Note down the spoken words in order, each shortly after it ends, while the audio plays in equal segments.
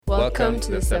Welcome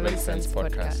to the Seventh Sense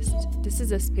podcast. This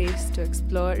is a space to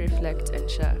explore, reflect,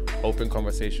 and share. Open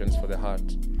conversations for the heart,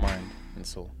 mind, and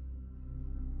soul.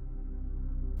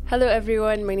 Hello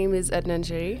everyone, my name is Edna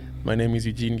Njeri. My name is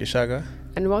Eugene Gishaga.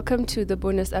 And welcome to the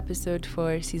bonus episode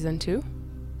for season 2.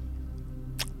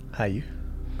 How are you?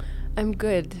 I'm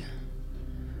good.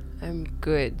 Yeah.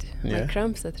 My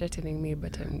cramps are threatening me,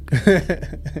 but I'm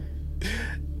good.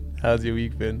 How's your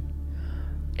week been?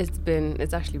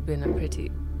 It's actually been a pretty...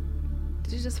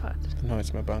 Did you just fart? No,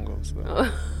 it's my bangles.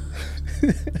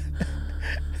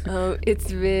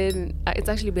 It's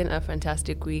actually been a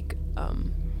fantastic week.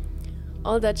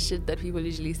 All that shit that people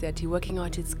usually say, you're working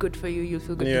out, it's good for you, you'll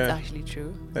feel good. Yeah. It's actually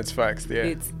true. That's facts,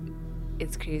 yeah.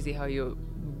 It's crazy how your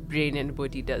brain and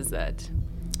body does that.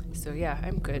 So yeah,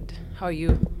 I'm good. How are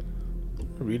you?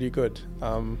 Really good.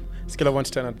 Scale of 1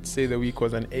 to 10, I'd say the week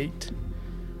was an 8.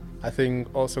 I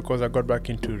think also because I got back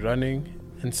into running.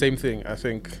 And same thing, I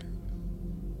think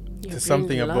there's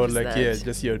something about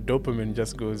just your dopamine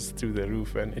just goes through the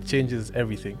roof and it changes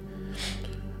everything.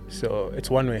 So it's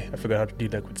one way I figured out how to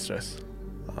deal with stress.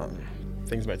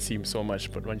 Things might seem so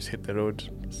much, but when you hit the road,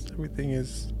 everything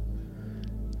is...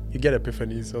 You get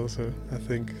epiphanies also, I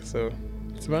think. So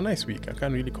it's been a nice week. I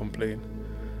can't really complain.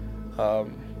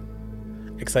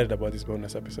 Excited about this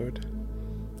bonus episode.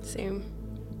 Same.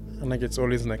 And like it's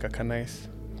always like a nice...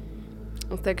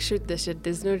 It's like shoot the shit.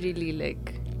 There's no really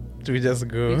like... Do we just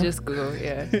go? We just go,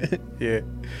 yeah. Yeah.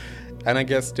 And I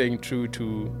guess staying true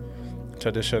to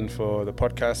tradition for the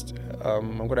podcast,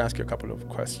 I'm going to ask you a couple of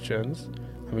questions.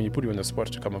 I mean, you put you on the spot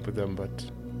to come up with them,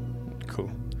 but cool.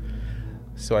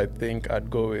 So I think I'd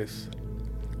go with,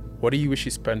 what do you wish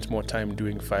you spent more time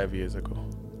doing 5 years ago?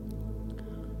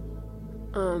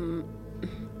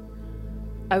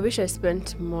 I wish I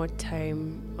spent more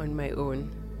time on my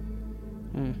own.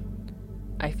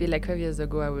 I feel like 5 years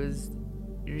ago I was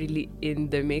really in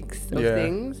the mix of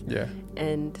things. Yeah.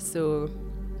 And so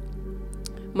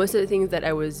most of the things that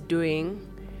I was doing,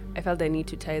 I felt I need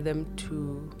to tie them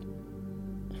to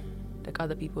like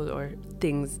other people or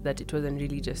things that it wasn't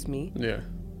really just me.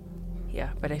 Yeah,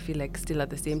 but I feel like still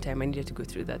at the same time I needed to go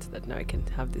through that so that now I can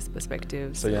have this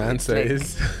perspective. So your answer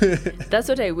is? That's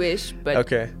what I wish, but...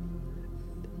 Okay.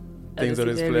 Things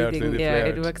always play out. Yeah,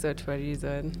 it works out for a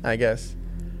reason. I guess.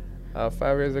 5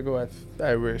 years ago,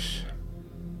 I wish...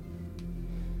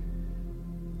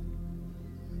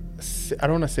 I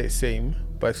don't want to say same,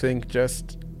 but I think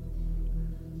just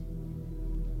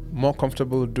more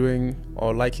comfortable doing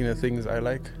or liking the things I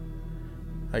like.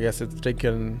 I guess it's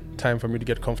taken time for me to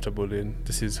get comfortable in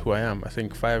this is who I am. I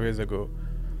think 5 years ago,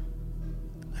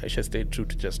 I should stay true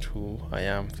to just who I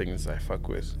am, things I fuck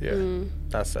with. Yeah,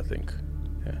 that's I think.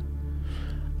 Yeah.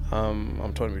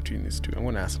 I'm torn between these two. I'm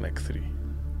going to ask like 3,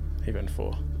 even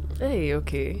 4. Hey,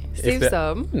 okay. Save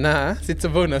some. Nah, it's a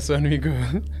bonus when we go.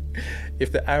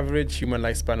 If the average human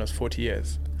lifespan was 40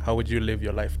 years, how would you live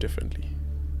your life differently?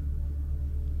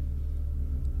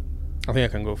 I think I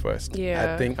can go first.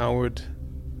 Yeah. I think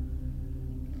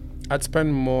I'd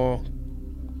spend more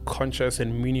conscious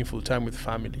and meaningful time with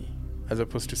family as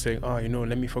opposed to saying,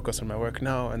 let me focus on my work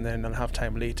now and then I'll have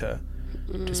time later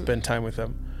to spend time with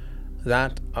them.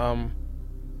 That,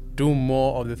 do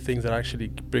more of the things that actually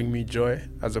bring me joy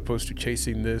as opposed to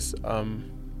chasing this, I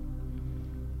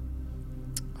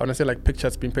want to say like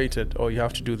pictures being painted, or you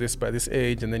have to do this by this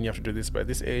age and then you have to do this by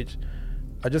this age.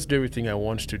 I just do everything I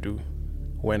want to do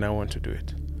when I want to do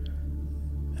it.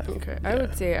 Okay. Yeah. I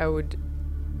would say I would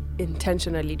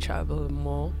intentionally travel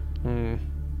more,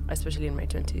 especially in my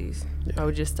 20s. Yeah. I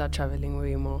would just start traveling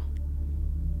way more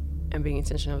and being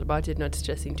intentional about it, not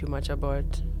stressing too much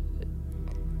about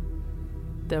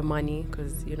the money,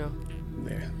 because,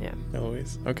 Yeah.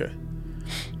 Always. Okay.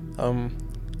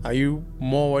 Are you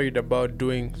more worried about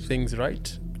doing things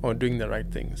right or doing the right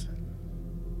things?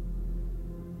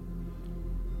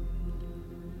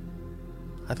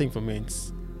 I think for me,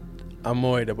 I'm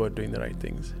more worried about doing the right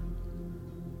things.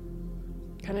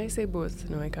 Can I say both?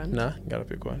 No, I can't. Nah, gotta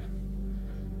pick one.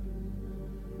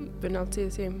 But I'll say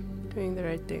the same, doing the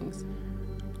right things.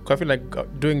 I feel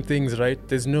like doing things right,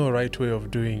 there's no right way of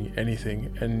doing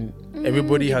anything. And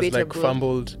everybody has like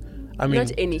fumbled. I mean,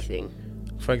 not anything.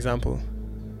 For example,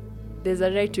 there's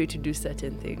a right way to do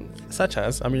certain things. Such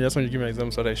as, I mean, just want to give me an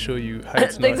example so that I show you how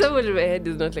it's the example in my head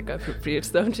is not like appropriate,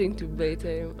 so I'm trying to buy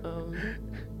time.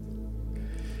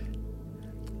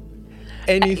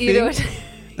 Anything,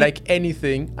 like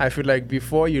anything, I feel like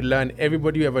before you learn,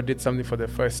 everybody ever did something for the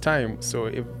first time. So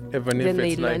even if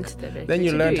it's like, then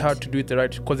you learned how to do it the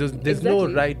right, because there's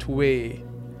no right way.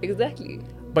 Exactly.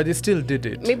 But they still did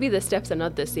it. Maybe the steps are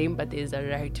not the same, but there's a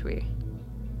right way.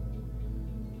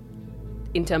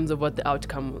 in terms of what the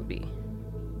outcome will be,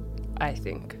 I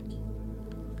think.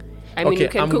 I mean, Okay, you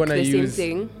can I'm cook gonna the same use-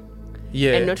 thing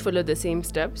Yeah. and not follow the same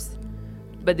steps,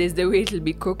 but there's the way it'll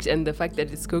be cooked, and the fact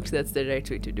that it's cooked, that's the right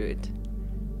way to do it.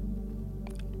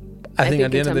 I think think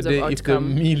at the in end of the terms of day, if the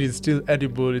outcome- meal is still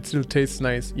edible, it still tastes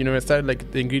nice. You know, I started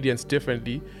like the ingredients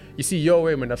differently. You see, your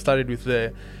way when I've started with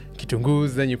the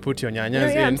kitungus, then you put your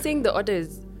nyanyas Yeah, in. I'm saying the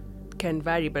orders can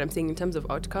vary, but I'm saying in terms of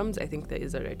outcomes, I think there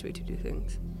is a right way to do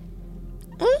things.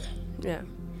 Yeah,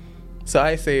 So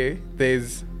I say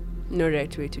there's, no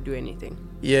right way to do anything.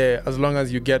 yeah, as long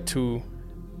as you get to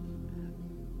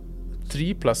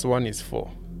 3 + 1 is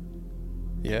 4.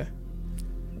 Yeah.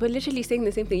 But literally saying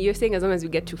the same thing. You're saying as long as we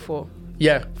get to 4.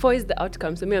 Yeah. 4 is the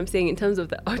outcome. So me, I'm saying in terms of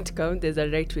the outcome, there's a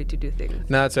right way to do things.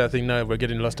 Now that's why I think now we're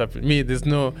getting lost up. Me, there's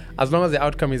no, as long as the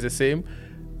outcome is the same,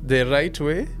 the right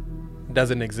way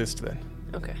doesn't exist then.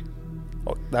 Okay.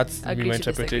 Oh, that's Agree my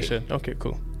to disagree. interpretation. Okay,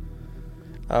 cool.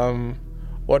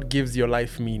 What gives your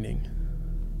life meaning?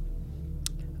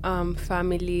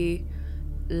 Family,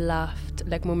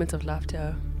 like moments of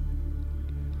laughter.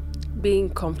 Being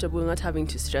comfortable, not having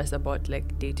to stress about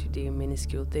like day-to-day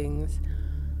minuscule things.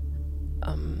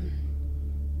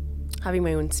 Having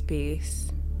my own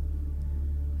space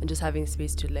and just having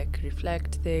space to like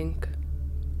reflect, think.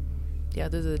 Yeah,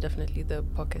 those are definitely the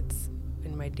pockets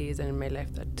in my days and in my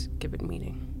life that give it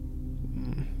meaning.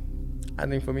 I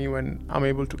think for me, when I'm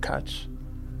able to catch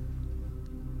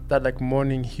that like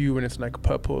morning hue when it's like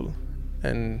purple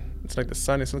and it's like the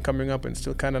sun is still coming up and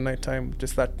still kind of nighttime,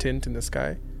 just that tint in the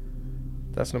sky,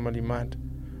 that's normally mad.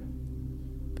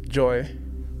 Joy.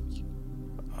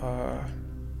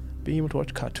 Being able to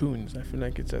watch cartoons, I feel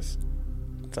like it's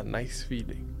a nice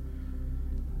feeling.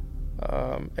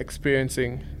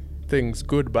 Experiencing things,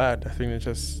 good, bad, I think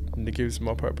it gives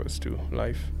more purpose to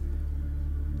life.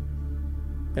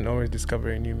 And always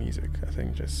discovering new music, I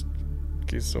think just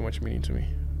gives so much meaning to me.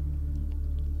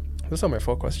 Those are my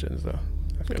 4 questions though.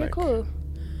 I feel Okay, like. cool.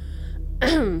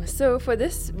 So for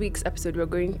this week's episode, we're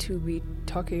going to be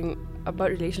talking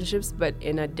about relationships, but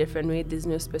in a different way. There's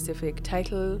no specific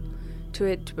title to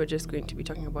it. We're just going to be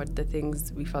talking about the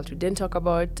things we felt we didn't talk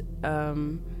about,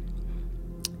 and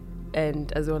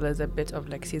as well as a bit of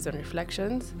like season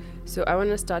reflections. So I want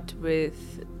to start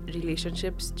with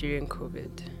relationships during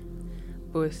COVID,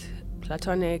 both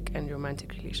platonic and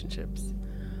romantic relationships.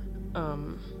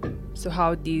 So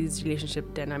how these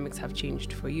relationship dynamics have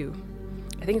changed for you.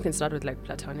 I think you can start with like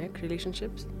platonic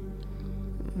relationships.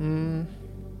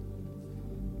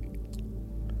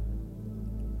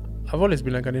 I've always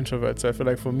been like an introvert, so I feel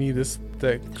like for me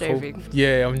Thriving.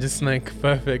 I'm just like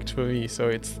perfect for me. So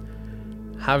it's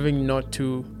having not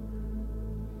told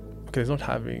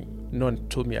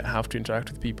me I have to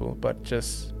interact with people, but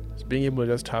just being able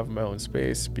to just have my own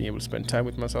space, being able to spend time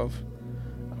with myself.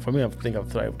 For me, I think I've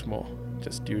thrived more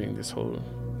just during this whole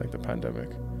like the pandemic.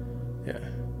 Yeah.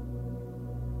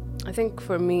 I think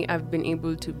for me, I've been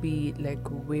able to be like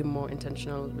way more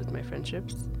intentional with my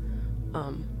friendships.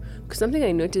 Because something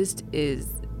I noticed is,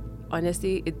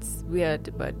 honestly, it's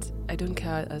weird, but I don't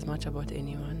care as much about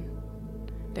anyone.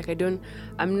 Like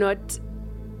I'm not,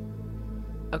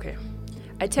 okay.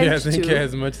 I tend I think to,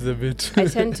 as much as a bit. I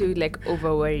tend to like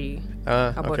over worry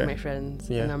about okay. my friends.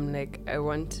 Yeah. And I'm like, I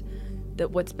want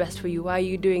what's best for you. Why are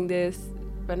you doing this?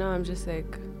 But now I'm just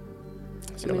like,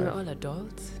 It's I your mean, we're life. all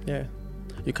adults. Yeah.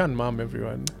 You can't mom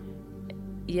everyone.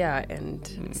 Yeah,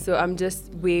 and so I'm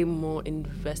just way more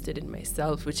invested in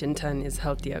myself, which in turn is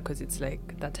healthier because it's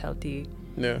like that healthy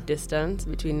Yeah. distance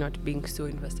between not being so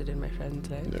invested in my friends'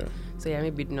 life. Yeah. So yeah,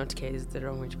 maybe not care is the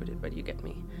wrong way to put it, but you get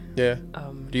me. Yeah.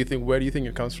 Where do you think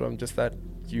it comes from? Just that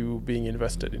you being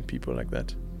invested in people like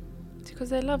that? It's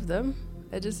because I love them.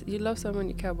 You love someone,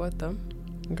 you care about them.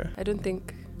 Okay.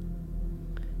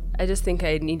 I just think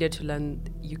I needed to learn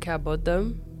you care about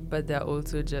them, but they're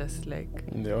also just like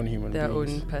Their own human their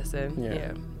beings. own person. Yeah.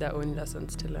 Yeah, their own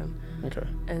lessons to learn. Okay.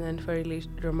 And then for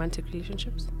romantic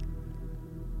relationships,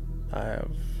 I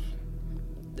have.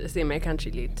 the same. I can't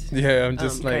relate. Yeah, I'm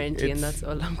just like. Currently, and that's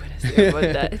all I'm gonna say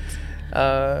about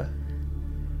that.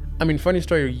 I mean, funny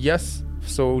story. Yes.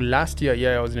 So last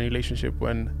year, I was in a relationship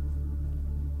when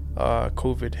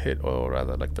COVID hit, or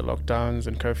rather, like the lockdowns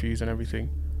and curfews and everything.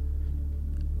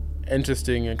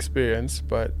 Interesting experience,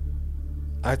 but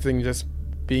I think just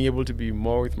being able to be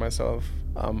more with myself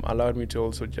allowed me to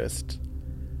also just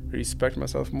respect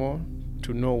myself more,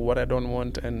 to know what I don't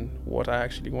want and what I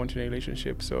actually want in a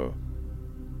relationship. So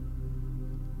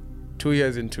 2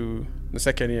 years into the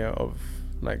second year of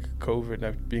like COVID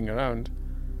and being around,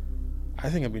 I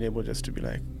think I've been able just to be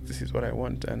like, this is what I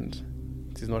want and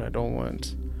this is what I don't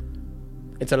want.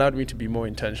 it's allowed me to be more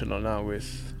intentional now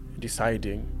with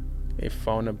deciding if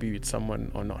I want to be with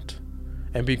someone or not,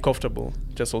 and being comfortable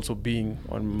just also being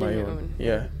on my own.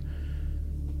 Yeah,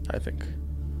 I think.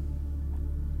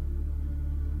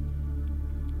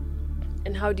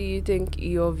 And how do you think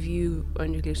your view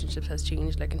on relationships has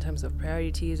changed, like in terms of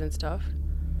priorities and stuff?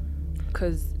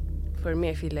 Because for me,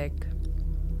 I feel like,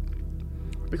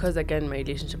 because again, my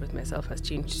relationship with myself has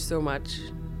changed so much,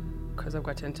 because I've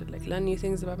gotten to like learn new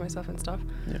things about myself and stuff.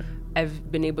 Yeah.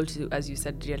 I've been able to, as you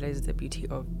said, realize the beauty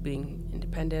of being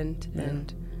independent,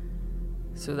 and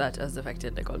so that has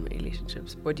affected like all my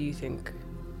relationships. What do you think?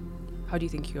 How do you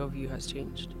think your view has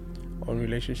changed? On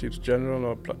relationships, general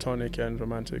or platonic and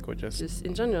romantic, or just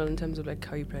in general, in terms of like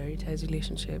how you prioritize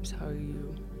relationships, how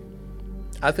you...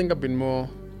 I think I've been more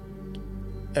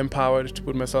empowered to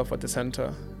put myself at the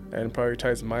center and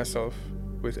prioritize myself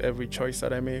with every choice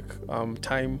that I make,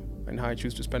 time and how I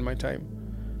choose to spend my time,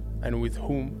 and with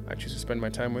whom I choose to spend my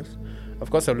time with.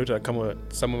 Of course, I've looked at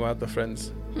some of my other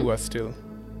friends who are still...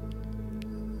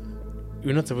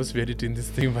 We're not supposed to be editing this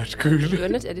thing, but cool. You're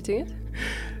not editing it?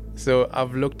 So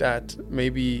I've looked at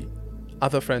maybe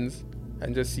other friends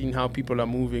and just seen how people are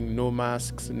moving, no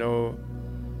masks, no...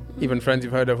 Even friends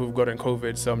you've heard of who've gotten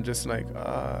COVID. So I'm just like,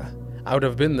 I would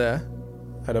have been there.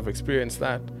 I'd have experienced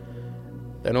that.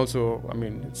 And also, I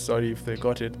mean, sorry if they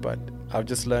got it, but I've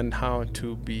just learned how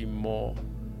to be more...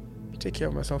 take care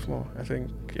of myself more, I think,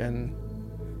 and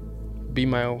be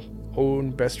my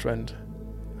own best friend,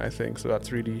 I think. So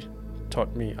that's really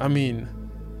taught me. I mean...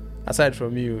 aside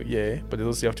from you, but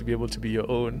also you have to be able to be your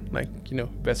own, like,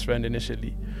 best friend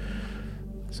initially.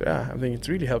 So yeah, I think it's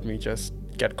really helped me just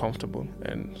get comfortable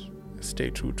and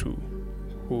stay true to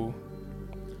who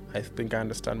I think I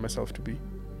understand myself to be.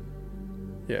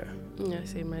 Yeah,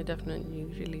 same. I definitely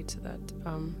relate to that.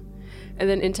 And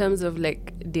then in terms of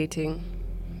like dating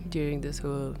during this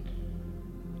whole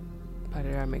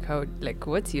pandemic,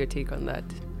 what's your take on that?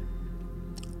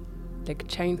 Like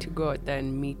trying to go out there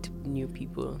and meet new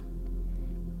people.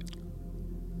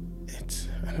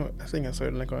 I think I saw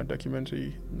it like on a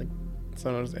documentary, like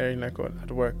someone was airing like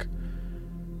at work.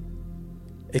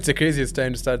 It's the craziest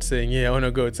time to start saying, I want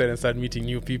to go outside and start meeting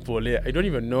new people. Yeah, I don't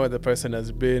even know where the person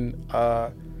has been.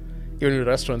 Even with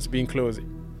restaurants being closed,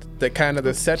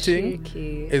 the setting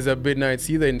tricky. Is a bit nice.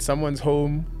 It's either in someone's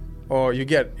home or you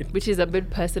get it, which is a bit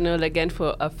personal again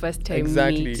for a first time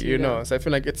exactly meet, you know. So I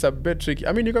feel like it's a bit tricky.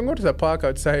 I mean, you can go to the park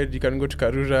outside, you can go to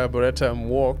Karura, Boreta and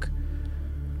walk,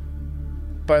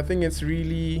 but I think it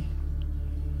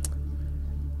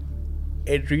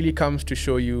really comes to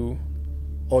show you,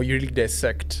 or you really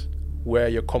dissect where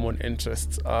your common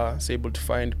interests are. So able to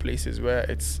find places where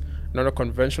it's not a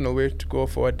conventional way to go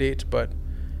for a date, but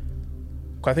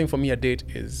I think for me a date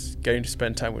is getting to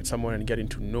spend time with someone and getting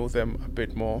to know them a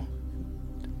bit more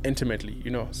intimately,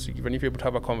 so even if you're able to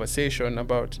have a conversation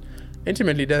about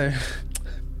intimately, then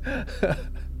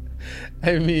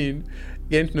I mean,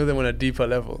 getting to know them on a deeper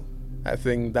level, I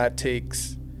think that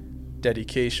takes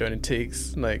dedication. It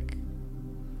takes like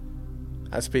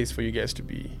a space for you guys to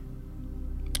be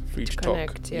free to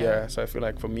connect, talk. Yeah, so I feel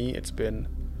like for me it's been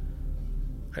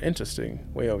an interesting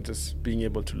way of just being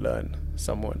able to learn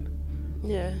someone.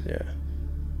 Yeah.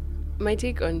 My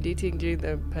take on dating during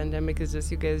the pandemic is just,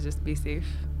 you guys just be safe.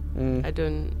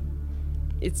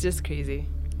 It's just crazy.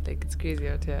 Like, it's crazy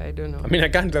out here. I don't know. I mean, I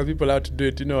can't tell people how to do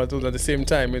it, at the same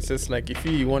time. It's just like, if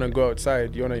you want to go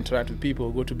outside, you want to interact with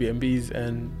people, go to B&Bs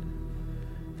and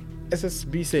it's just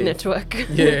be safe. Network.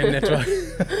 Yeah, network.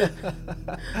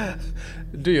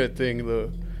 Do your thing,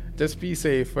 though. Just be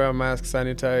safe, wear a mask,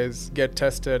 sanitize, get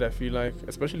tested, I feel like,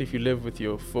 especially if you live with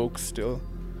your folks still.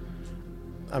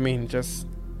 I mean, just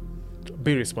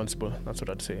be responsible. That's what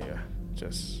I'd say, yeah.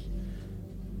 Just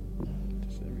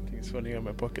everything is falling out of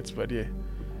my pockets, but yeah.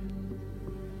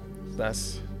 How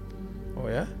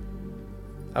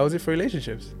was it for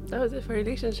relationships? That was it for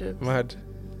relationships. Mad.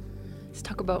 Let's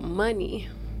talk about money.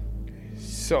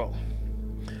 So,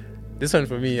 this one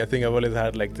for me, I think I've always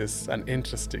had like an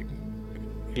interesting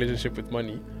relationship with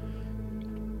money.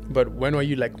 But when were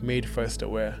you like made first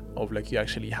aware of like you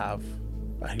actually have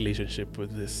a relationship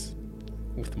with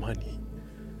money?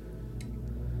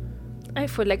 I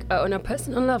feel like on a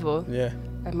personal level,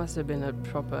 I must have been a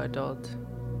proper adult,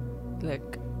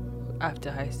 like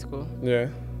after high school. Yeah.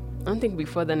 I don't think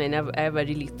before then I ever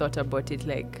really thought about it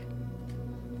like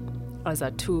as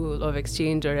a tool of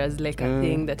exchange or as like a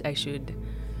thing that I should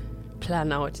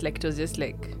plan out. Like, it was just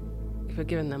like, if you're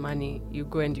given the money, you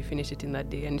go and you finish it in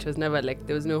that day. And it was never like,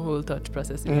 there was no whole thought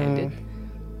process behind it.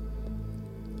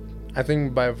 I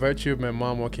think by virtue of my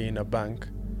mom working in a bank,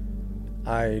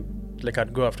 I like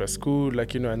I'd go after school,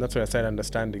 like, and that's when I started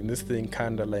understanding this thing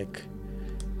kind of like,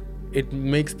 it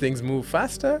makes things move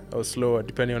faster or slower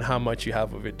depending on how much you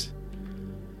have of it.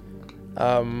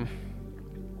 I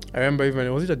remember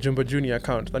even, was it a Jumbo Junior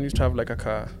account that used to have like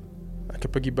a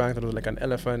piggy bank that was like an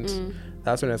elephant?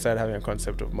 That's when I started having a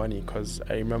concept of money, because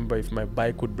I remember if my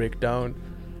bike would break down,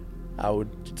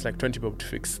 it's like 20 bob to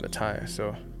fix the tire.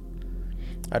 So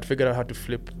I'd figured out how to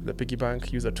flip the piggy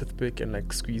bank, use a toothpick and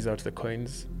like squeeze out the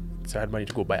coins. So I had money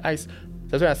to go buy ice.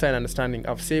 That's why I started understanding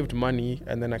I've saved money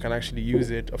and then I can actually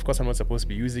use it. Of course, I'm not supposed to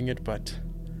be using it, but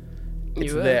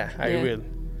it's there. I will.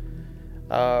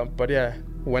 But yeah,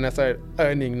 when I started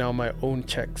earning now my own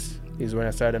checks is when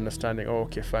I started understanding, oh,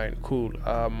 okay, fine, cool.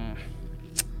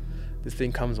 This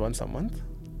thing comes once a month.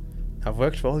 I've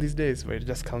worked for all these days, but it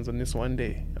just comes on this one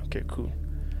day. Okay, cool.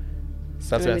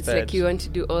 So that's it's like you want to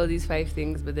do all these 5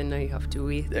 things, but then now you have to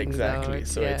weigh things exactly. out.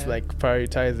 So it's like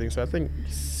prioritizing. So I think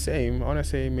same. I want to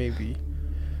say maybe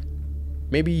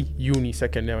uni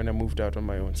second year when I moved out on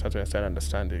my own. So that's when I started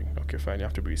understanding, okay, fine, you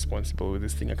have to be responsible with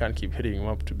this thing. I can't keep hitting him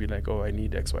up to be like, oh, I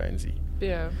need X, Y, and Z.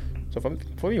 Yeah. So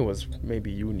for me, it was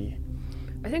maybe uni.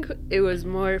 I think it was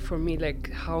more for me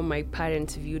like how my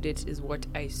parents viewed it is what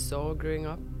I saw growing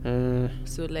up.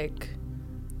 So like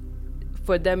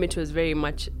for them it was very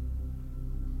much,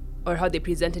 or how they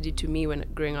presented it to me when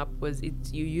growing up was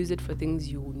you use it for things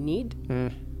you need.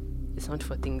 It's not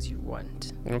for things you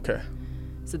want. Okay.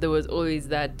 So there was always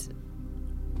that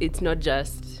it's not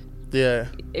just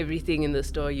everything in the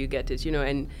store you get it,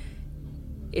 and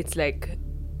it's like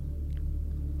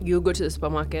you go to the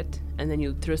supermarket and then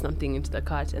you throw something into the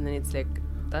cart and then it's like,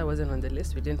 that wasn't on the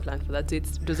list, we didn't plan for that. So it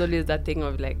was always that thing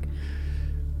of like,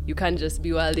 you can't just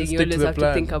be wilding, you always have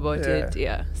to think about it.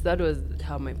 Yeah. So that was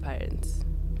how my parents,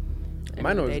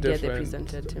 mine was the idea different. They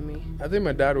presented to me. I think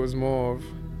my dad was more of,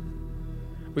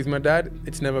 with my dad,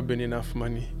 it's never been enough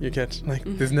money. You get, like,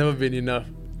 there's never been enough.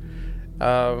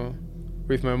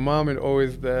 With my mom, it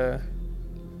always I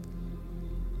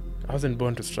wasn't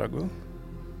born to struggle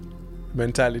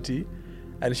mentality.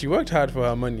 And she worked hard for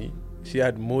her money. She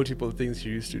had multiple things she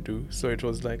used to do. So it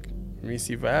was like, let me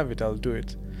see if I have it, I'll do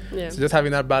it. Yeah. So just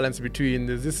having that balance between,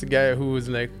 there's this guy who was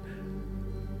like,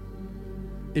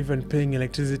 even paying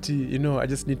electricity, I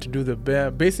just need to do the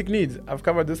bare basic needs. I've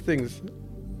covered these things.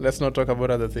 Let's not talk about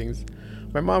other things.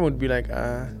 My mom would be like,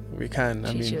 we can.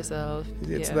 Teach yourself.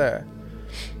 It's there.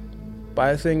 But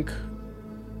I think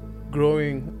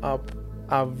growing up,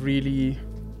 I've really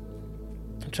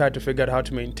tried to figure out how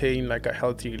to maintain like a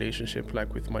healthy relationship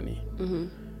like with money.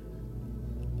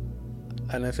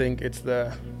 And I think it's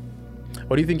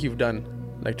what do you think you've done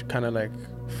like to kind of like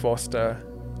foster,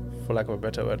 for lack of a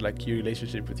better word, like your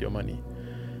relationship with your money?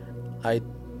 I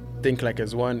think like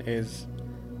as one is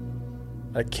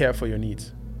like care for your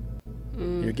needs.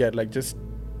 You get like just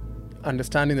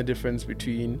understanding the difference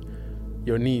between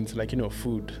your needs, like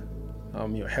food,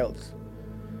 your health,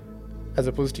 as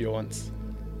opposed to your wants.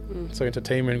 So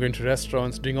entertainment, going to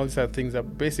restaurants, doing all these other things are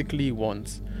basically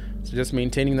wants. So just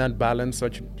maintaining that balance so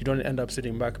that you don't end up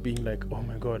sitting back being like, oh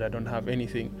my God, I don't have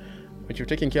anything. When you're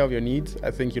taking care of your needs, I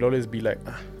think you'll always be like,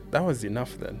 that was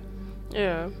enough then.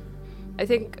 Yeah. I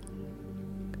think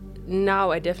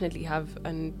now I definitely have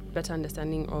a better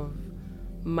understanding of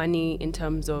money in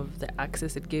terms of the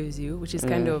access it gives you, which is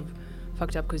kind of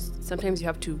fucked up because sometimes you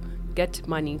have to get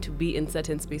money to be in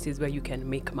certain spaces where you can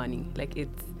make money. Like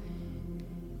it's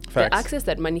Facts. The access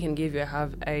that money can give you.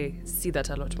 I see that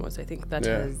a lot more. So I think that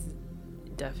has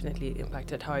definitely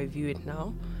impacted how I view it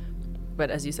now.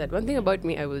 But as you said, one thing about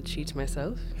me, I will treat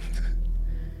myself.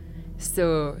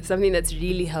 So something that's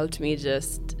really helped me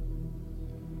just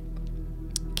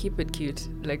keep it cute,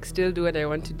 like still do what I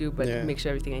want to do, but make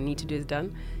sure everything I need to do is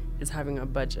done, is having a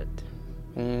budget.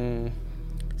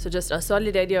 So just a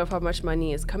solid idea of how much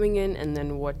money is coming in and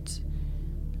then what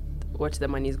the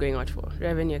money is going out for.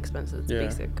 Revenue, expenses,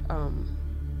 basic. I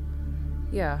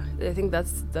think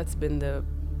that's been the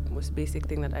most basic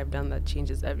thing that I've done that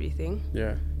changes everything.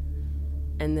 Yeah.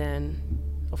 And then,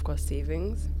 of course,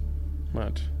 savings.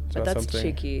 Mad. So but that's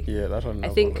tricky. Yeah, that one. I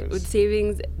think with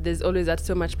savings, there's always that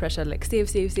so much pressure, like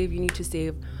save, you need to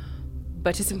save.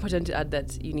 But it's important to add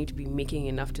that you need to be making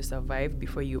enough to survive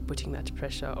before you're putting that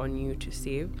pressure on you to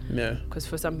save. Yeah. Because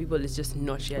for some people, it's just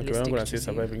not realistic. Okay, I'm going to say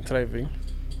surviving, thriving.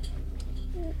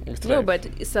 No,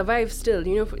 but survive still.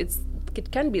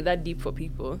 It can be that deep for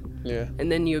people. Yeah.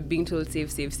 And then you're being told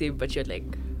save, but you're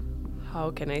like,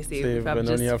 how can I save if I've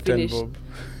just finished,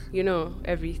 10 bob.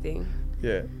 Everything.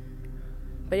 Yeah.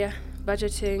 But yeah,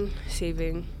 budgeting,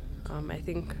 saving. I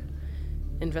think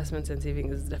investments and saving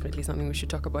is definitely something we should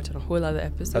talk about in a whole other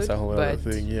episode. That's a whole other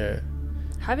thing, yeah.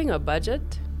 Having a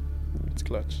budget It's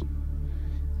clutch.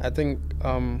 I think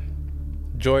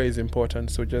joy is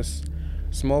important. So just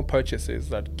small purchases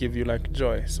that give you like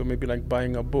joy. So maybe like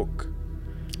buying a book.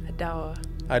 A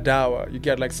dawa. You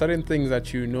get like certain things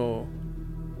that you know,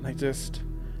 like just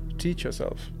teach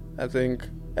yourself. I think,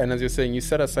 and as you're saying, you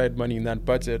set aside money in that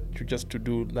budget to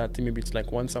do that thing. Maybe it's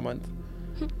like once a month.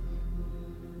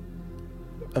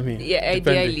 I mean, yeah,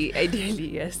 ideally,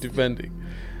 yes. Depending.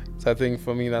 So I think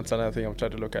for me, that's another thing I've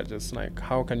tried to look at. Just like,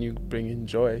 how can you bring in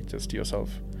joy just to yourself?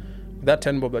 That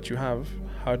 10 bob that you have,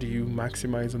 how do you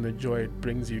maximize on the joy it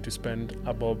brings you to spend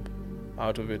a bob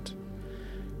out of it?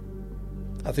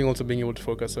 I think also being able to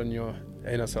focus on your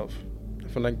inner self. I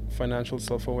feel like financial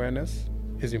self-awareness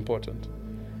is important.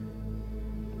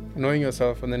 Knowing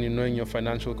yourself, and then you're knowing your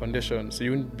financial condition. So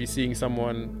you wouldn't be seeing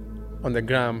someone on the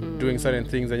gram doing certain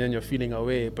things and then you're feeling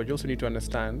away, but you also need to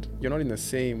understand you're not in the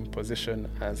same position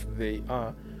as they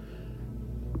are.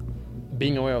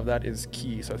 Being aware of that is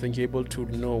key. So I think you're able to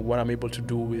know what I'm able to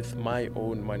do with my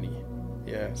own money.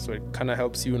 Yeah, so it kind of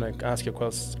helps you like ask your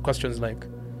questions like,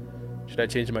 should I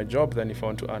change my job then if I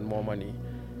want to earn more money?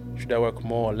 Should I work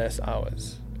more or less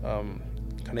hours?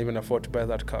 Can I even afford to buy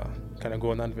that car? Can I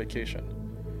go on that vacation?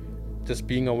 Just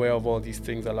being aware of all these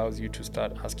things allows you to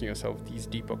start asking yourself these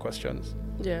deeper questions.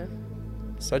 Yeah.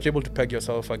 So you're able to peg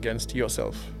yourself against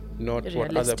yourself, not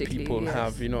what other people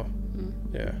have, you know.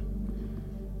 Yeah.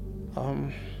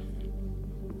 I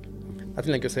think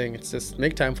like you're saying, it's just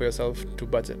make time for yourself to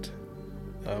budget.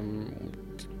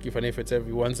 Even if it's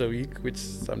every once a week, which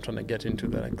I'm trying to get into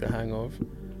the hang of.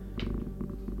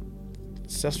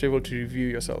 It's just able to review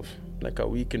yourself, like a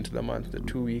week into the month, the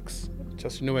 2 weeks,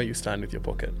 just know where you stand with your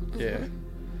pocket. Yeah.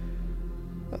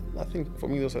 I think for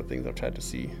me, those are things I've tried to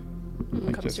see.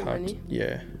 Like just how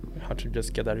to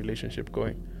just get that relationship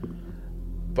going.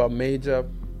 But major,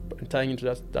 tying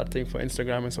into that thing for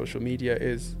Instagram and social media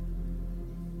is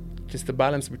just the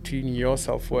balance between your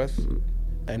self-worth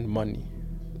and money.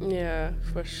 Yeah,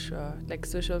 for sure. Like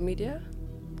social media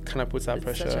kind of puts that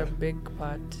pressure. Such a big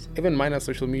part. Even minor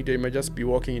social media, you might just be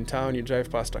walking in town, you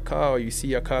drive past a car, or you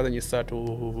see a car, then you start,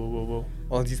 whoa,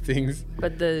 all these things.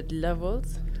 But the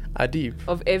levels are deep.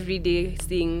 Of every day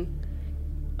seeing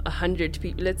 100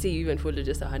 people, let's say you even follow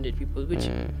just 100 people, which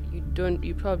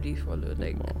you probably follow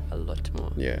like a lot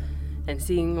more. Yeah. And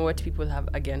seeing what people have,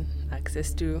 again,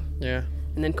 access to. Yeah.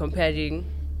 And then comparing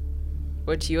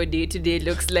what your day-to-day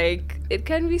looks like. It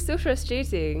can be so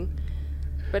frustrating.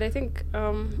 But I think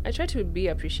I try to be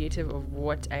appreciative of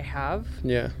what I have.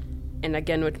 Yeah. And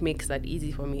again, what makes that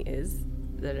easy for me is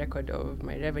the record of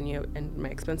my revenue and my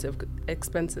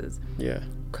expenses. Yeah.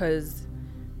 Because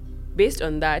based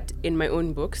on that, in my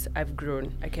own books, I've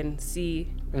grown. I can see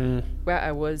where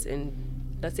I was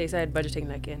in, let's say I started budgeting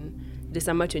like in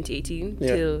December 2018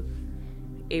 till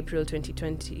April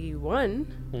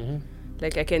 2021. Mm-hmm.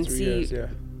 Like I can 3 see years,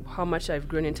 how much I've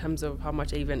grown in terms of how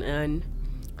much I even earn,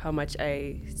 how much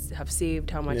I have saved,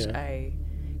 how much I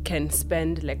can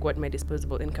spend, like what my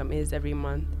disposable income is every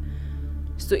month.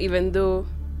 So even though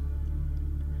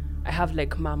I have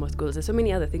like mammoth goals, there's so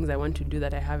many other things I want to do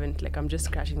that I haven't, like I'm just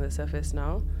scratching the surface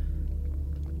now.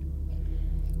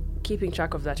 Keeping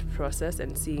track of that process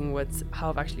and seeing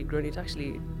how I've actually grown, it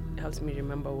actually helps me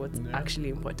remember what's actually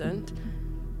important.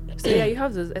 So you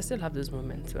have those, I still have those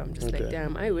moments where I'm just like,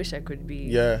 damn, I wish I could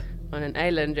be on an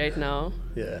island right now.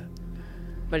 Yeah.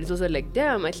 But it's also like,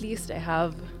 damn, at least I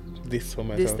have this for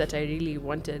myself. This that I really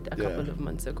wanted a couple of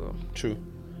months ago. True.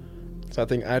 So I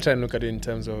think I try and look at it in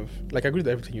terms of, like I agree with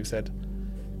everything you said.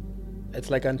 It's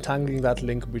like untangling that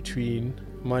link between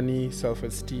money,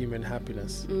 self-esteem, and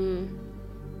happiness.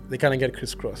 They kind of get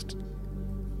crisscrossed.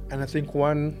 And I think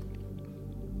you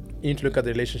need to look at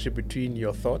the relationship between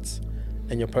your thoughts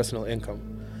and your personal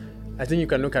income. I think you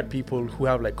can look at people who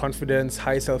have like confidence,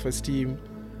 high self-esteem,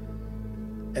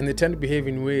 and they tend to behave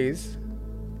in ways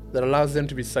that allows them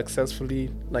to be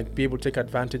successfully, like be able to take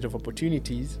advantage of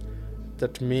opportunities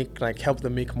that help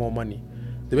them make more money.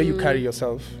 The way you carry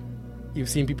yourself, you've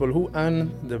seen people who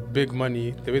earn the big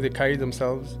money, the way they carry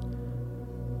themselves.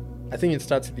 I think it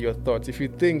starts with your thoughts. If you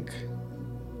think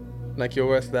like you're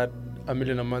worth that $1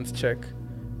 million a month check,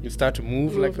 you start to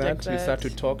move like that, you start to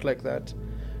talk like that.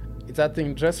 It's that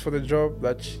thing, dress for the job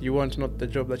that you want, not the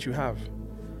job that you have.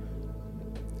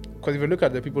 Because if you look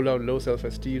at the people who have low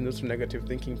self-esteem, those negative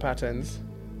thinking patterns,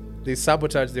 they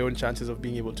sabotage their own chances of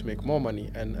being able to make more money.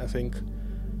 And I think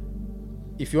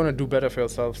if you want to do better for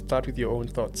yourself, start with your own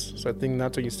thoughts. So I think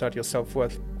that's when you start your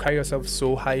self-worth. Carry yourself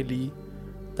so highly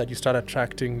that you start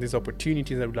attracting these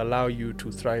opportunities that will allow you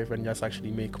to thrive and just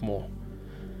actually make more.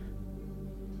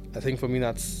 I think for me,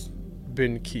 that's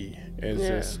been key. Is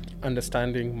just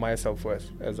understanding my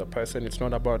self-worth as a person. It's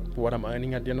not about what I'm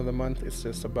earning at the end of the month. It's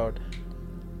just about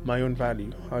my own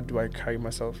value. How do I carry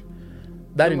myself?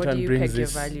 That in turn brings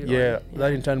this.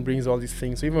 That in turn brings all these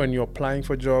things. So even when you're applying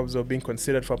for jobs or being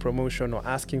considered for promotion or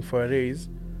asking for a raise,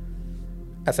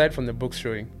 aside from the books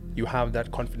showing, you have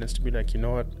that confidence to be like, you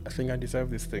know what, I think I deserve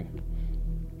this thing.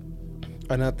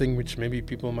 Another thing which maybe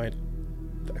people might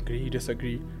agree,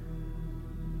 disagree,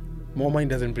 more money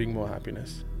doesn't bring more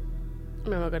happiness.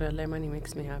 I'm not gonna lie, money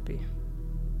makes me happy.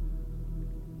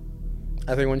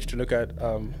 I think I want you to look at,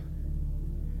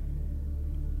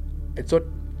 it's what,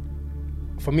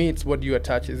 for me, it's what you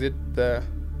attach. Is it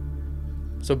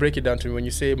so break it down to me. When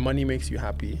you say money makes you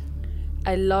happy.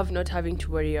 I love not having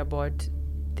to worry about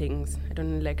things. I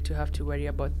don't like to have to worry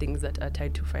about things that are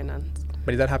tied to finance.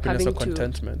 But is that happiness or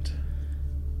contentment?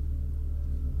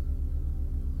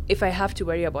 If I have to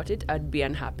worry about it, I'd be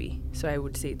unhappy. So I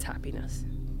would say it's happiness.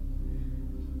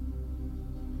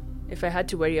 If I had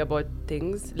to worry about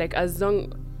things, like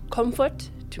comfort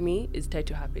to me is tied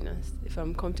to happiness. If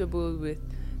I'm comfortable with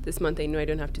this month, I know I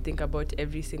don't have to think about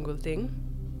every single thing.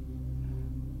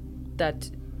 That,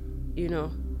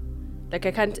 like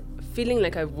I can't, feeling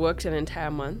like I've worked an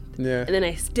entire month, and then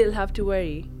I still have to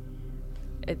worry.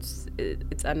 It's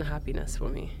unhappiness for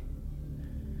me.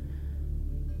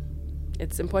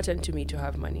 It's important to me to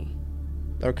have money.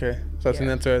 Okay, so I think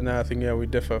that's where now I think we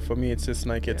differ. For me, it's just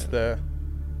like it's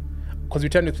because we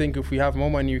tend to think if we have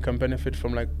more money, we can benefit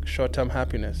from like short-term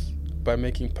happiness by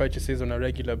making purchases on a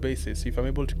regular basis. If I'm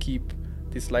able to keep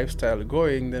this lifestyle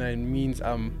going, then it means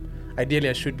ideally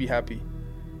I should be happy.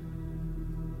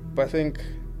 But I think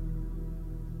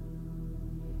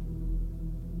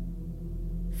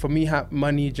for me,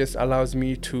 money just allows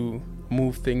me to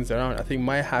move things around. I think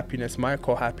my happiness, my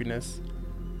core happiness,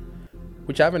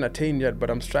 which I haven't attained yet, but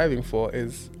I'm striving for,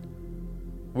 is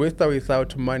with or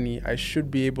without money, I should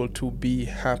be able to be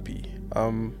happy.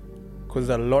 Because there's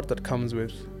a lot that comes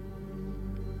with.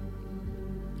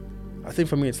 I think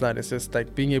for me, it's that. It's just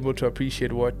like being able to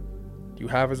appreciate what you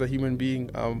have as a human being.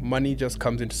 Money just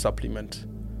comes into supplement.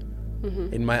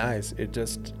 Mm-hmm. In my eyes,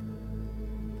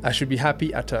 I should be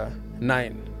happy at a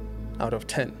 9 out of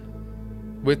 10.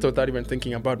 With or without even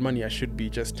thinking about money, I should be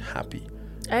just happy.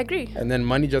 I agree. And then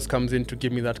money just comes in to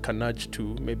give me that nudge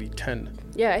to maybe 10.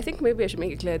 Yeah, I think maybe I should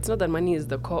make it clear. It's not that money is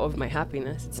the core of my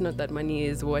happiness. It's not that money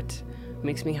is what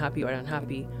makes me happy or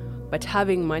unhappy. But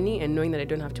having money and knowing that I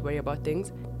don't have to worry about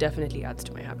things definitely adds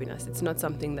to my happiness. It's not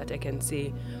something that I can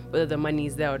say whether the money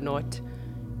is there or not.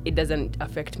 It doesn't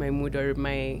affect my mood or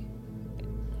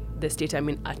the state I'm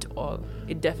in at all.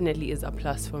 It definitely is a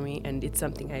plus for me, and it's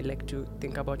something I like to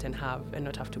think about and have and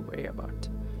not have to worry about.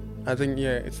 I think,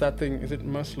 it's that thing. Is it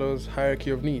Maslow's hierarchy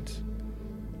of needs?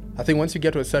 I think once you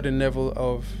get to a certain level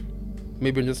of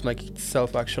maybe just like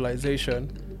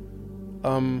self-actualization,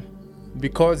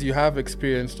 because you have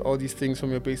experienced all these things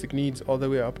from your basic needs all the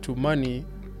way up to money,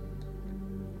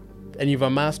 and you've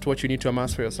amassed what you need to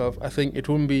amass for yourself, I think it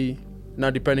won't be now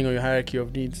depending on your hierarchy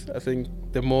of needs. I think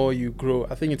the more you grow,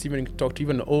 I think it's even talk to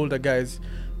even older guys,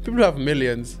 people who have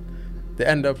millions, they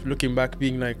end up looking back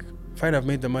being like, fine, I've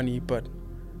made the money, but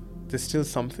there's still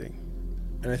something.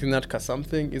 And I think that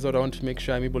something is what I want to make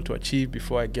sure I'm able to achieve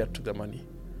before I get to the money.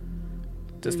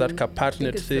 Just that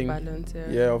compassionate thing, balance,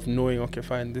 of knowing, okay,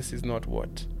 fine, this is not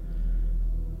what.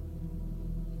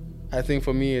 I think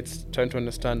for me, it's trying to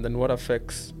understand then what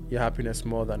affects your happiness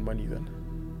more than money then.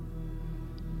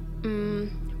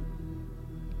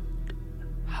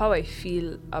 How I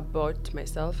feel about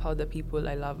myself, how the people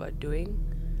I love are doing,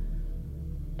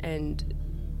 and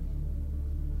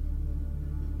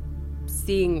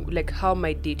seeing like how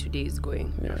my day-to-day is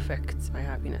going affects my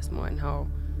happiness more, and how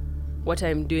what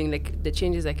I'm doing, like the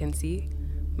changes I can see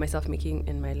myself making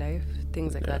in my life,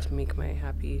 things like that make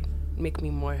me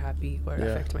more happy or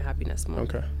affect my happiness more.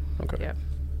 Okay. Yeah.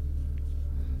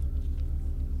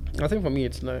 I think for me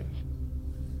it's like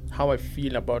how I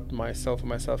feel about myself and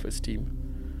my self-esteem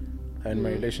and my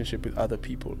relationship with other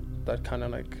people. That kind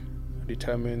of like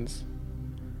determines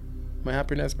my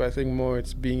happiness, but I think more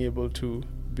it's being able to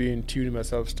be in tune with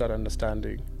myself, start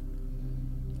understanding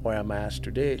where am I at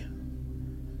today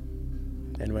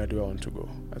and where do I want to go.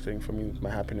 I think for me, my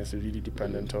happiness is really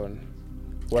dependent on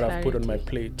what I've put on my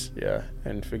plate,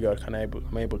 and figure out am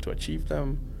I able to achieve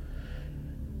them,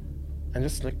 and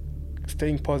just like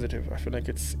staying positive. I feel like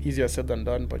it's easier said than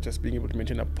done, but just being able to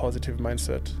maintain a positive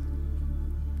mindset.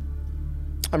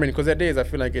 I mean, because there are days I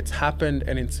feel like it's happened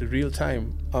and it's real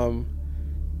time.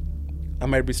 I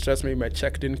might be stressed, maybe my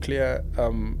check didn't clear,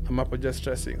 I'm up just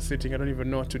stressing, sitting, I don't even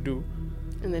know what to do.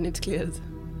 And then it clears.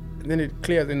 then it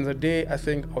clears. In the day, I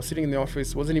think I was sitting in the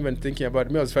office, wasn't even thinking about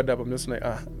it. I was fed up. I'm just like,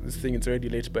 this thing is already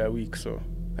late by a week. So,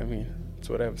 I mean, it's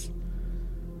whatever.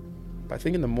 But I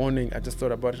think in the morning, I just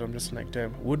thought about it. I'm just like,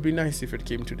 damn, would be nice if it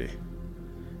came today.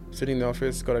 Sitting in the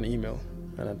office, got an email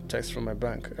and a text from my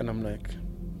bank. And I'm like,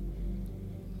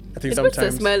 I think sometimes... It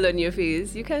puts a smile on your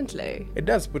face. You can't lie. It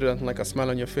does put like a smile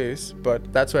on your face.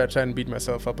 But that's why I try and beat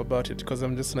myself up about it. Because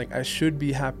I'm just like, I should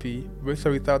be happy with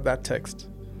or without that text.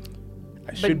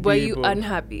 But were you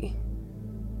unhappy?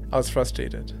 I was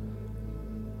frustrated.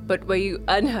 But were you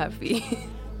unhappy?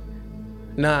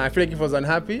 Nah, I feel like if I was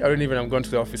unhappy, I wouldn't even have gone to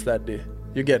the office that day.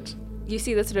 You get? You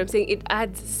see, that's what I'm saying. It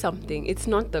adds something. It's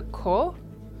not the core.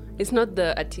 It's not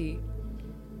the ati.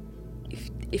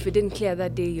 If it didn't clear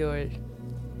that day, you're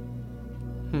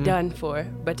done for.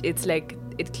 But it's like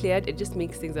it cleared. It just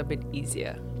makes things a bit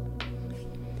easier,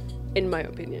 in my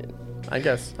opinion. I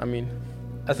guess. I mean,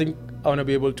 I think I want to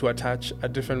be able to attach a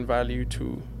different value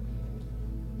to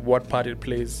what part it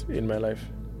plays in my life.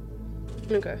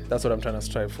 Okay. That's what I'm trying to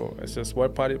strive for. It's just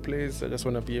what part it plays. I just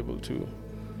want to be able to,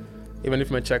 even if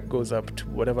my check goes up to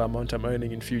whatever amount I'm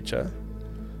earning in future,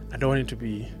 I don't want it to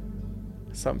be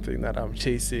something that I'm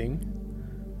chasing.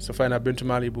 So fine, I've been to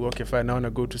Malibu. Okay, fine, I want to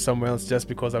go to somewhere else just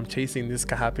because I'm chasing this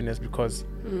happiness because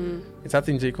it's that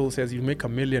thing J. Cole says, you make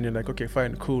 $1 million, you're like, okay,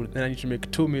 fine, cool. Then I need to make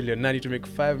 2 million. Then I need to make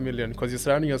 5 million because you're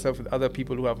surrounding yourself with other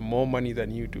people who have more money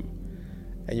than you do.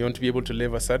 And you want to be able to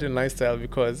live a certain lifestyle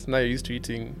because now you're used to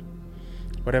eating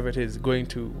whatever it is, going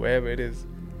to wherever it is.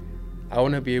 I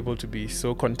want to be able to be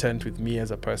so content with me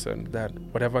as a person that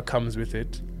whatever comes with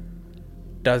it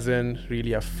doesn't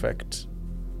really affect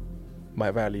my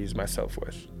values, my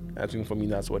self-worth. I think for me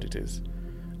that's what it is.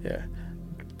 Yeah.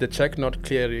 The check not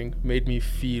clearing made me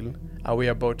feel a way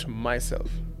about myself.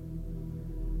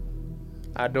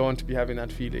 I don't want to be having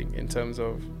that feeling in terms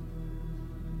of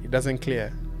it doesn't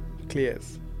clear, it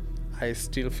clears. I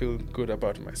still feel good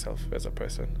about myself as a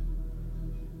person.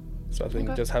 So I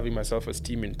think just having my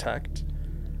self-esteem intact,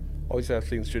 all these other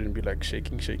things shouldn't be like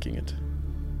shaking it.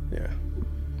 Yeah.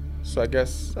 So I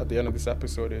guess at the end of this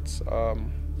episode, it's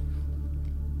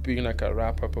being like a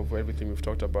wrap-up of everything we've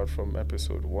talked about from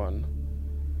episode 1.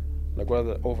 Like, what are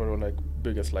the overall like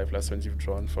biggest life lessons you've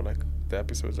drawn for like the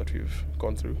episodes that we've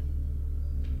gone through?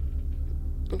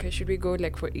 Okay, should we go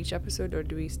like for each episode or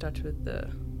do we start with the...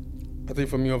 I think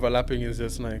for me, overlapping is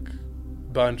just like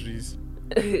boundaries.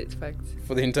 It's facts.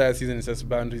 For the entire season, it's just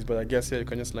boundaries, but I guess you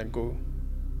can just like go,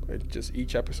 just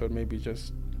each episode, maybe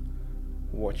just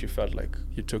what you felt like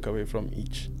you took away from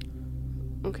each.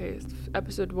 Okay,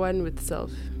 episode 1 with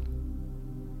self.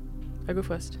 I go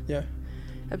first? Yeah.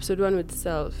 Episode 1 with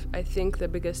self. I think the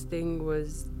biggest thing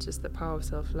was just the power of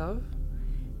self-love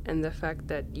and the fact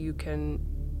that you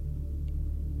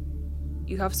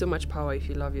have so much power if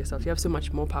you love yourself. You have so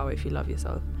much more power if you love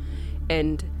yourself.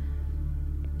 And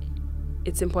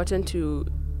it's important to,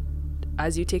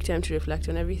 as you take time to reflect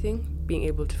on everything, being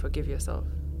able to forgive yourself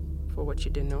for what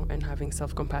you didn't know and having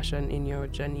self-compassion in your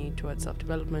journey towards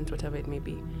self-development, whatever it may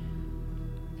be.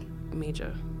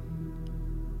 Major.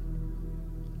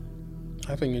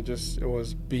 I think it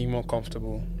was being more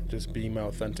comfortable, just being my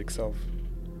authentic self.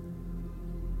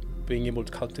 Being able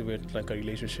to cultivate like a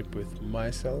relationship with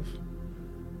myself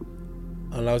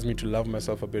allows me to love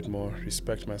myself a bit more,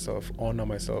 respect myself, honor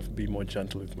myself, be more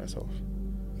gentle with myself.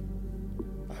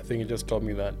 I think it just taught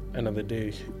me that, end of the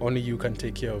day, only you can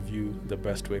take care of you the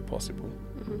best way possible.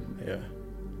 Mm-hmm. Yeah.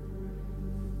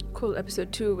 Cool.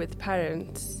 Episode 2 with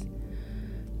parents.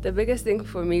 The biggest thing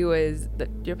for me was that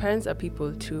your parents are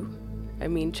people too. I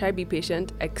mean, try be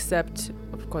patient, except,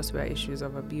 of course, where issues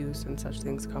of abuse and such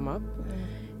things come up.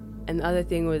 And the other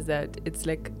thing was that it's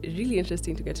like really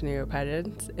interesting to get to know your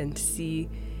parents and see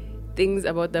things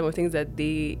about them or things that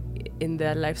they, in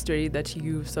their life story, that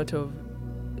you've sort of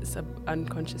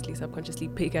subconsciously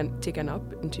taken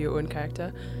up into your own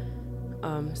character.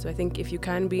 So I think if you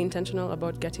can be intentional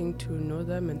about getting to know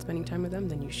them and spending time with them,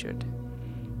 then you should.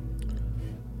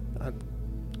 I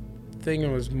think it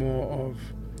was more of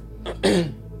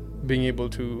being able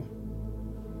to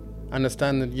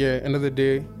understand that, end of the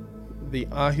day, they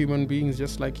are human beings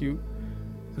just like you.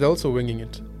 They're also winging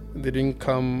it. They didn't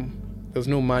come, there was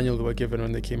no manual they were given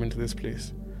when they came into this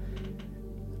place.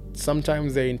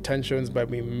 Sometimes their intentions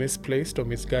might be misplaced or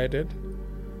misguided,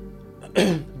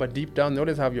 but deep down, they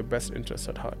always have your best interests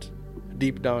at heart.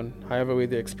 Deep down, however way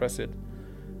they express it.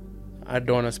 I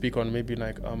don't want to speak on maybe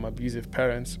like abusive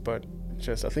parents, but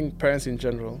just I think parents in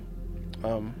general,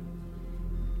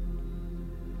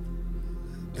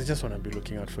 they just want to be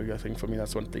looking out for you. I think for me,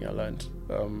 that's one thing I learned.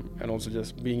 And also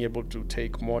just being able to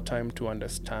take more time to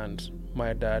understand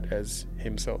my dad as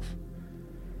himself.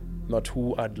 not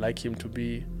who I'd like him to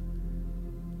be.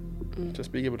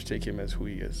 Just being able to take him as who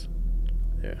he is.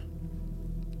 Yeah.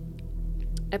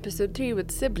 Episode 3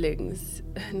 with siblings.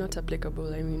 Not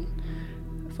applicable. I mean,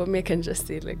 for me, I can just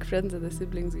say, like, friends are the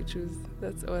siblings you choose.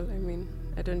 That's all. I mean,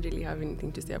 I don't really have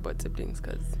anything to say about siblings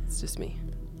because it's just me.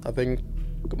 I think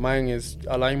mine is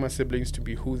allowing my siblings to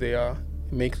be who they are,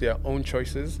 make their own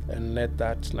choices, and let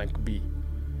that, like, be.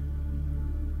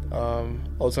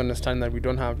 Also understand that we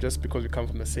don't have, just because we come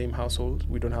from the same household,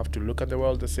 we don't have to look at the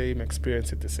world the same,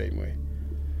 experience it the same way.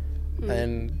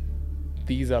 And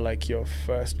these are like your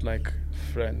first, like,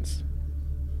 friends.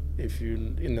 If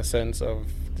you, in the sense of,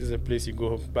 this is a place you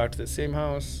go back to the same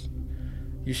house,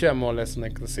 you share more or less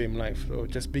like the same life. So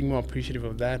just being more appreciative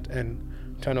of that and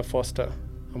trying to foster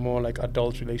a more like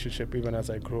adult relationship even as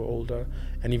I grow older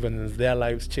and even as their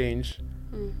lives change.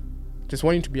 Just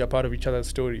wanting to be a part of each other's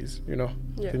stories, you know.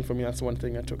 Yeah. I think for me that's one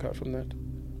thing I took out from that.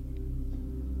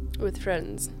 With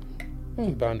friends.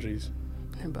 Boundaries.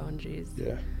 Boundaries.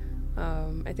 Yeah.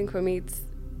 I think for me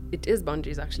it is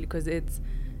boundaries actually, because it's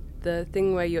the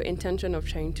thing where your intention of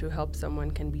trying to help someone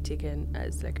can be taken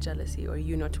as like jealousy or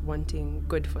you not wanting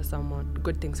good for someone,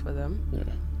 good things for them. Yeah.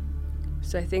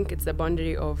 So I think it's the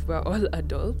boundary of we're all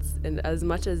adults, and as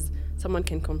much as someone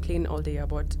can complain all day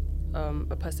about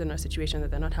a person or situation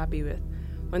that they're not happy with,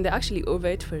 when they're actually over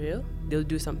it for real, they'll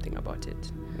do something about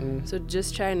it. So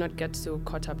just try and not get so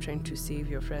caught up trying to save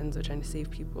your friends or trying to save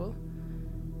people.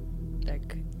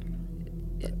 Like,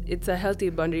 it's a healthy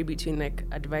boundary between like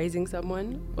advising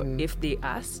someone or if they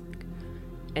ask,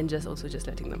 and just also just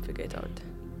letting them figure it out.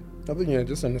 I think, yeah,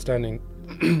 just understanding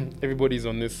everybody's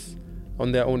on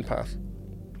their own path.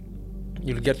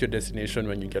 You'll get your destination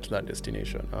when you get to that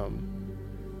destination.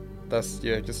 That's,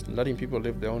 yeah, just letting people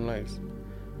live their own lives.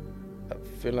 I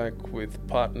feel like with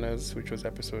partners, which was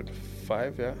episode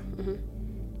 5, yeah,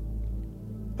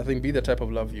 I think be the type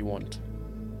of love you want.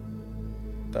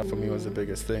 That for me was the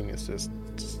biggest thing. It's just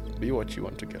be what you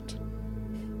want to get.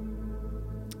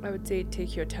 I would say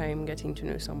take your time getting to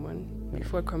know someone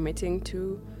before committing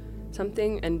to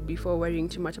something, and before worrying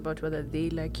too much about whether they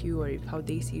like you or how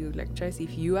they see you. Like, try to see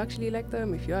if you actually like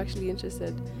them, if you're actually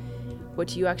interested,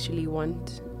 what you actually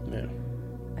want. Yeah.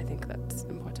 I think that's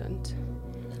important.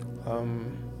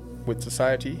 With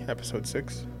society, episode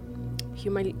 6.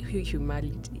 Humility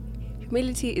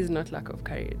is not lack of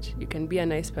courage. You can be a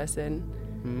nice person.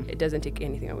 It doesn't take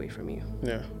anything away from you.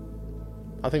 Yeah.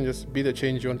 I think just be the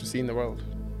change you want to see in the world.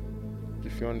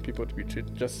 If you want people to be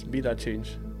treated, just be that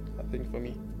change, I think, for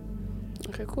me.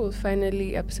 Okay, cool.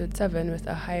 Finally, episode 7 with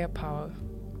a higher power.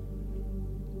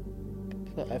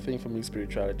 I think for me,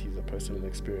 spirituality is a personal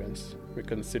experience. We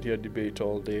can sit here debate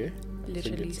all day. Literally, I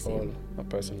think it's same. all a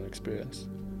personal experience.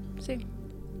 Same.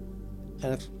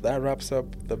 And that wraps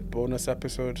up the bonus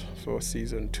episode for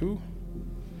season 2.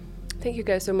 Thank you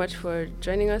guys so much for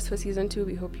joining us for season 2.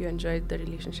 We hope you enjoyed the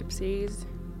relationship series.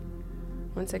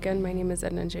 Once again, my name is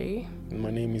Edna Njeri. My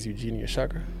name is Eugenia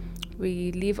Shaka.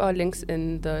 We leave our links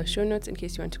in the show notes in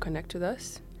case you want to connect with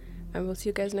us. And we'll see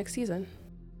you guys next season.